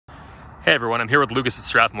Hey everyone, I'm here with Lucas at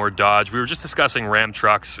Strathmore Dodge. We were just discussing Ram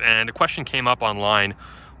trucks and a question came up online.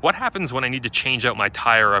 What happens when I need to change out my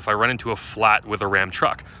tire or if I run into a flat with a Ram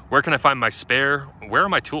truck? Where can I find my spare? Where are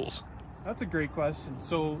my tools? That's a great question.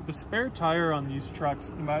 So the spare tire on these trucks,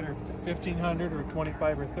 no matter if it's a 1500 or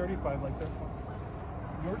 25 or 35 like this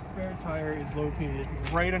one, your spare tire is located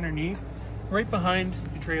right underneath, right behind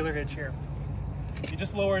the trailer hitch here. You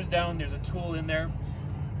just lowers down, there's a tool in there.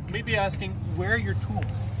 You may be asking, where are your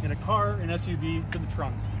tools? In a car, an SUV, it's in the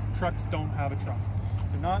trunk. Trucks don't have a trunk.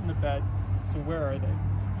 They're not in the bed, so where are they?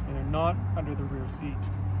 And they're not under the rear seat.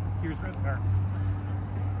 Here's where they are.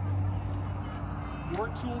 Your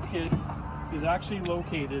toolkit is actually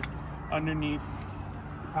located underneath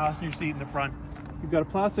the passenger seat in the front. You've got a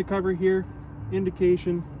plastic cover here,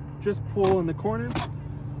 indication, just pull in the corner,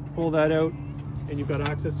 pull that out, and you've got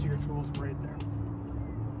access to your tools right there.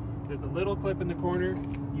 There's a little clip in the corner,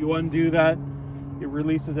 you undo that, it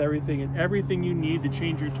releases everything, and everything you need to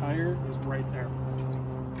change your tire is right there.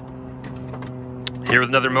 Here with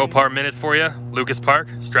another Mopar Minute for you. Lucas Park,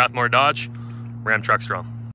 Strathmore Dodge, Ram Truck Strong.